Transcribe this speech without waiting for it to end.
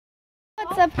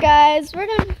What's up, guys?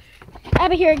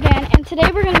 Abby here again, and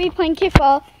today we're gonna be playing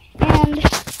kickball. And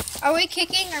are we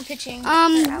kicking or pitching?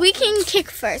 We can kick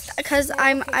first because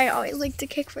I always like to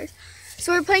kick first.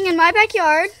 So we're playing in my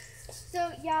backyard.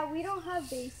 So yeah, we don't have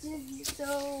bases,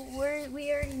 so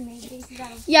we already made bases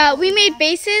out of. Yeah, we made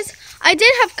bases. I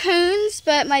did have cones,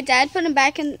 but my dad put them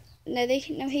back in. No,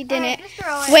 he didn't.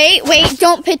 Wait,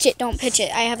 don't pitch it. Don't pitch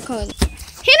it. I have cones.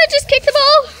 Hannah just kicked the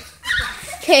ball.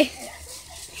 Okay.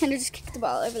 Hannah just kicked the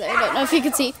ball over there. I don't know if you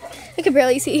can see. I can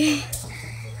barely see.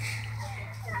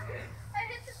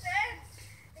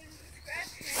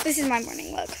 This is my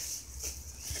morning look.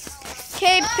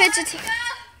 Okay, pitch it.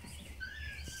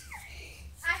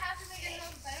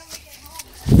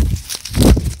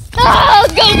 Oh,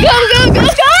 go!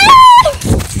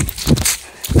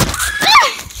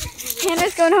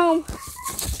 Hannah's going home.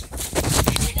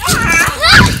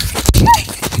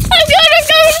 I'm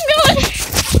going.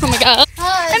 Oh my god.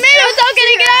 I made it without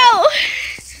getting out.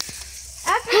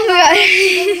 After we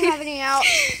doesn't have any out,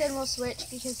 then we'll switch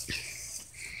because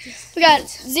we got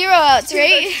 0 outs,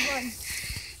 right?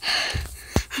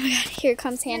 Oh my god, here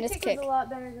comes Hannah's kick.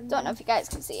 Don't know if you guys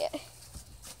can see it.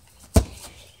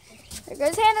 There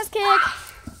goes Hannah's kick.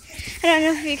 I don't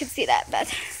know if you can see that, but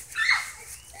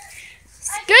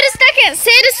go to second.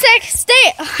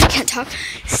 I can't talk.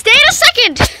 Stay to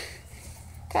second.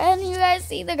 Can you guys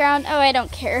see the ground? Oh, I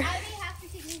don't care.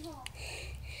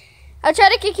 I'll try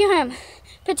to kick you home.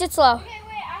 Pitch it slow. Okay,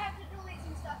 wait, I have to delete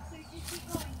some stuff, so just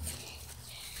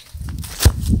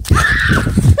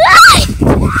keep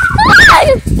going.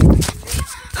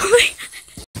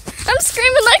 I'm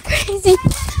screaming like crazy.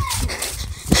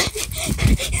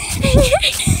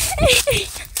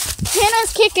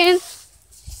 Hannah's kicking.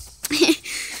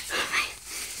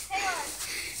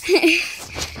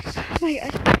 Oh my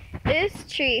god. This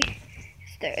tree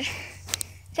is third.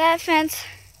 That fence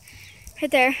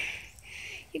right there.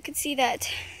 You can see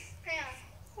that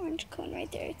orange cone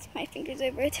right there. It's my fingers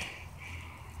over it.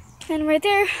 And right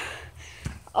there,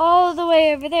 all the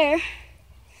way over there,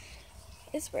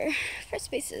 is where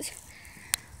first base is.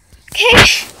 Okay,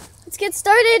 let's get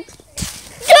started.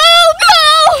 Go!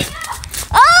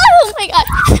 Oh my god!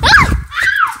 Ah!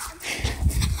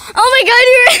 Oh my god,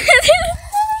 you're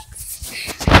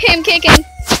okay, I'm kicking.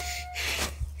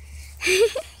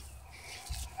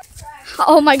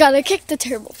 Oh my god, I kicked a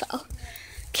terrible foul.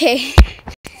 Okay.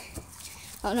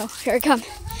 Oh no, here I come.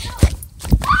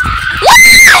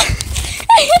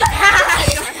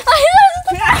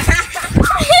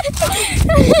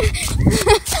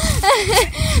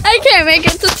 I can't make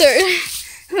it to third.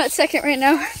 I'm at second right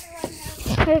now.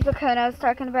 Here's the cone I was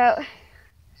talking about.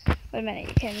 Wait a minute,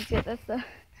 you can't see it. That's the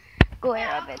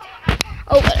glare of it.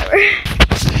 Oh, whatever.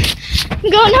 I'm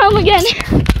going home again.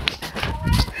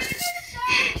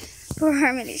 Poor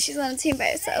Harmony, she's on a team by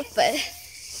herself, but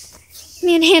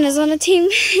me and Hannah's on a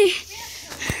team.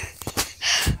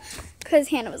 Because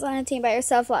Hannah was on a team by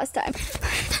herself last time.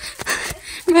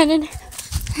 Running.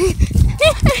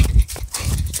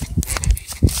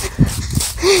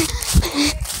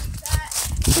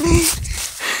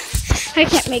 I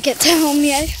can't make it to home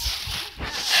yet.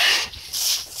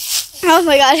 Oh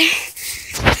my god.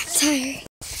 I'm tired.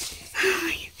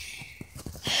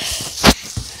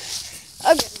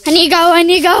 Okay. I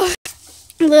need to go.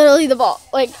 Literally the ball,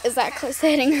 is that close to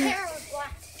hitting her.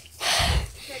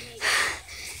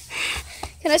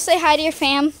 Can I say hi to your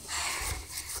fam?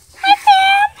 Hi,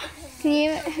 fam. Can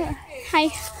you? Hi.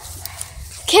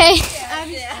 Okay.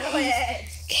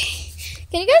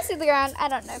 Can you guys see the ground? I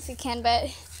don't know if you can, but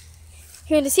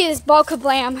you're going to see this ball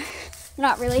kablam.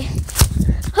 Not really.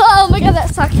 Oh my god,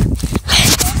 that sucked.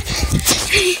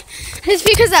 It's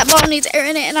because that ball needs air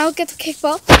in it, and I'll get the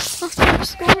kickball off the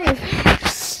school roof.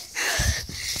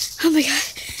 Oh my god,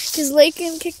 because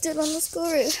Lakin kicked it on the school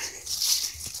roof.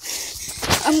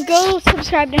 Go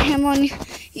subscribe to him on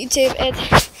YouTube.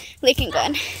 It's Lakin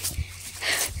Gun.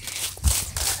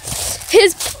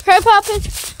 His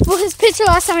his picture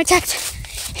last time I checked,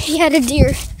 he had a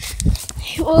deer.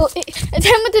 Well, it's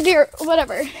him with the deer,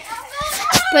 whatever.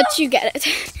 But you get it.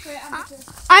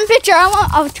 I'm pitcher.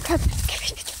 Oh, crap.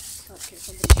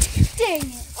 Dang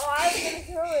it. Oh, I was going to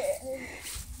throw it.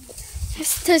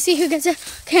 Just to see who gets it.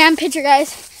 Okay, I'm pitcher,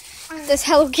 guys. This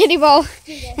Hello Kitty ball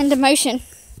into motion.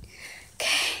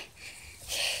 Okay.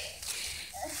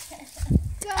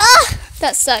 Ah!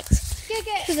 That sucks.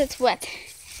 Because it's wet.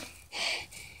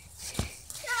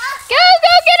 Go,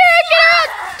 get her!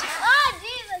 Oh,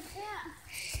 jeez, I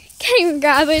can't. Can't even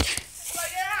grab it.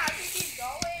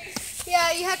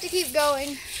 Yeah, you have to keep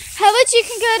going. How about you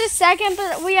can go to second,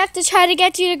 but we have to try to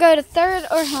get you to go to third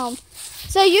or home.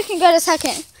 So you can go to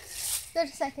second. Go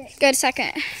to second. Go to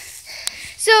second.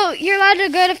 So you're allowed to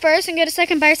go to first and go to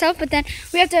second by yourself, but then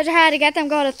we have to try to get them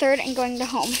go to third and going to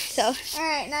home. So all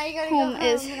right, now you gotta home go home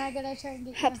is and I gotta try and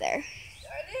get up there.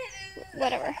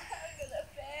 Whatever.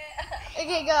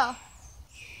 Okay, go.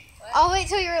 I'll wait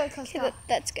till you're really close. Okay,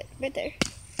 that's good. Right there.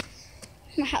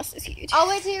 My house is huge. I'll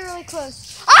wait till you're really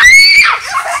close. Oh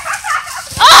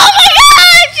my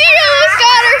God! She almost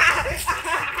got her.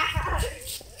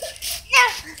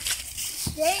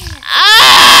 Dang it.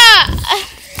 Ah!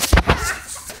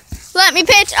 Let me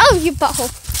pitch. Oh, you butthole.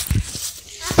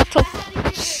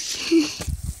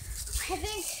 I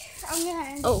think I'm gonna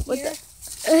end Oh, it what here.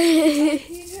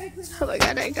 Oh my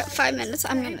God, I got 5 minutes.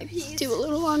 I'm gonna do a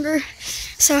little longer.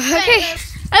 So, okay.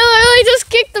 I literally just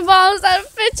kicked the ball instead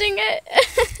of pitching it.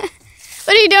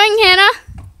 What are you doing, Hannah?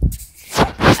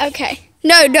 Okay.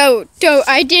 No,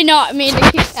 I did not mean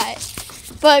to kick that.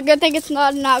 But good thing it's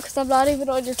not an out because I'm not even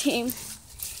on your team.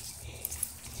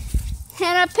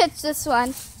 Hannah, pitch this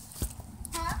one.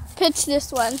 Huh? Pitch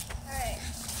this one. Alright.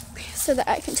 So that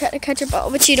I can try to catch a ball,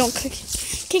 but you don't kick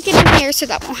it in here, so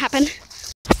that won't happen.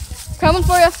 Coming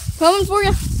for you. Coming for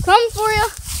you. Coming for you.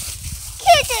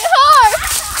 Kick it hard.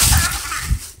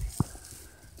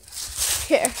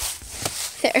 Here.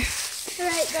 There.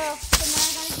 Alright, go. So now I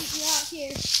gotta keep you out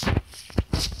here.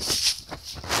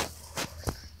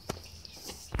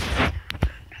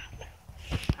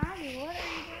 Abby, what are you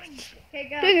doing? Okay,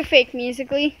 go. Doing a fake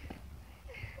musically.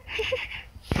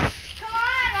 Come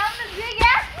on, I'm the big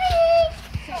athlete!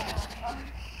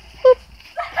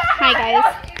 Hi, guys.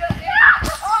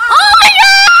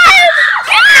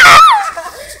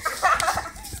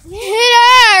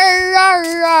 Oh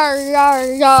my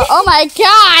God! Oh my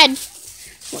God!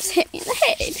 Almost hit me in the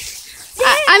head.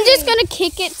 I'm just gonna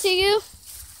kick it to you.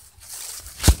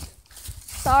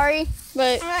 Sorry,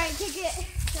 but Alright, kick it.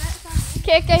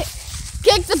 kick it.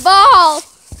 Kick the ball.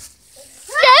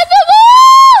 Get the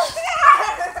ball!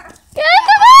 Get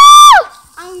the ball!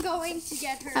 I'm going to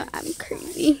get her. I'm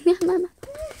crazy.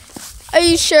 Are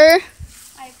you sure?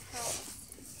 I promise.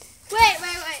 Wait.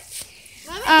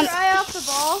 Let me dry off the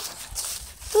ball.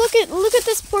 Look at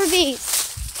this poor vase.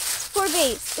 This poor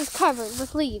vase is covered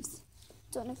with leaves.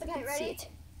 Don't know if you can see it.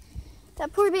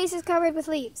 That poor vase is covered with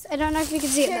leaves. I don't know if you can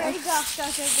see it Here, though. ready, go.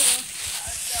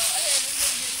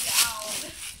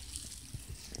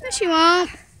 No, she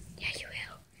won't. Yeah, you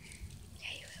will.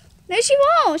 Yeah, you will. No, she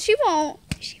won't. She won't.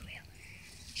 She will.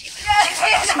 She will.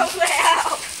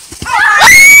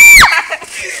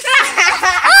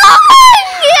 Oh my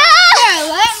God! Here,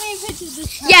 let me pitch it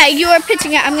this time. Yeah, you are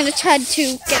pitching it. I'm gonna try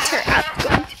to get her out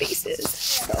going to bases.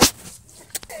 So.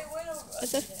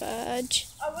 What's a fudge?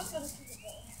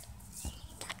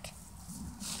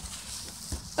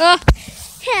 Oh,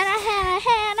 Hannah.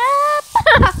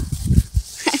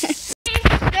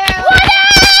 What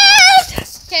out?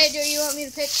 Okay, do you want me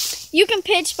to pitch? You can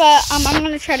pitch, but I'm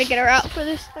gonna try to get her out for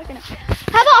this second.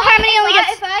 How about Harmony only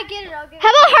gets? If I get it, I'll get it. How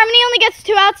about Harmony only gets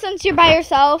 2 outs since you're by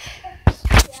yourself?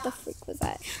 What the freak was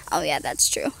that? Oh yeah, that's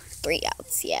true. 3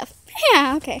 outs. Yeah.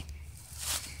 Yeah. Okay.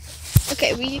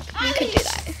 Okay, we could do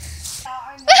that.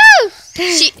 Woohoo!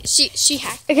 She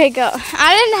hacked. Okay, go.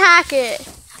 I didn't hack it.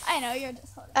 I know, you're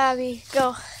just holding. Abby,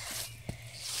 go.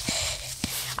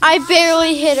 I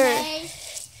barely hit her.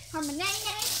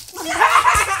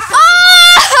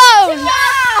 Oh!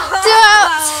 2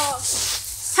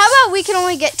 outs. How about we can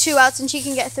only get 2 outs and she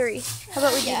can get 3? How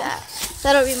about we do that?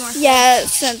 That'll be more fun. Yeah, I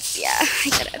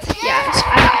get it. Yeah,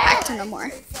 I'm not hacked no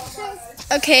more.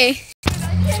 Okay.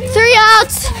 3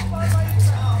 outs.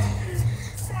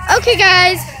 Okay,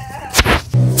 guys.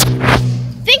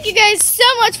 Thank you guys so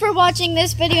much for watching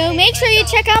this video. Make sure you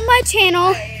check out my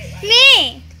channel.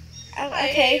 Me.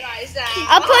 Okay.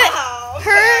 I'll put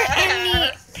her in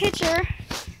the picture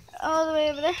all the way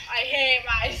over there. I hate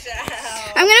myself.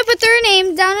 I'm going to put their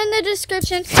name down in the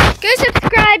description. Go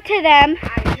subscribe to them.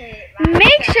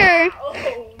 Make sure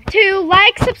to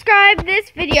like, subscribe this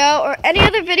video or any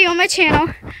other video on my channel.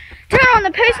 Turn on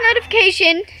the post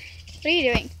notification. What are you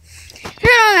doing? Turn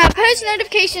on that post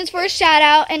notifications for a shout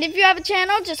out. And if you have a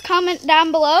channel, just comment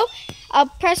down below. I'll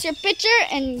press your picture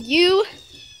and you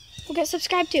will get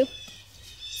subscribed to.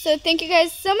 So thank you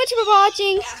guys so much for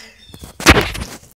watching.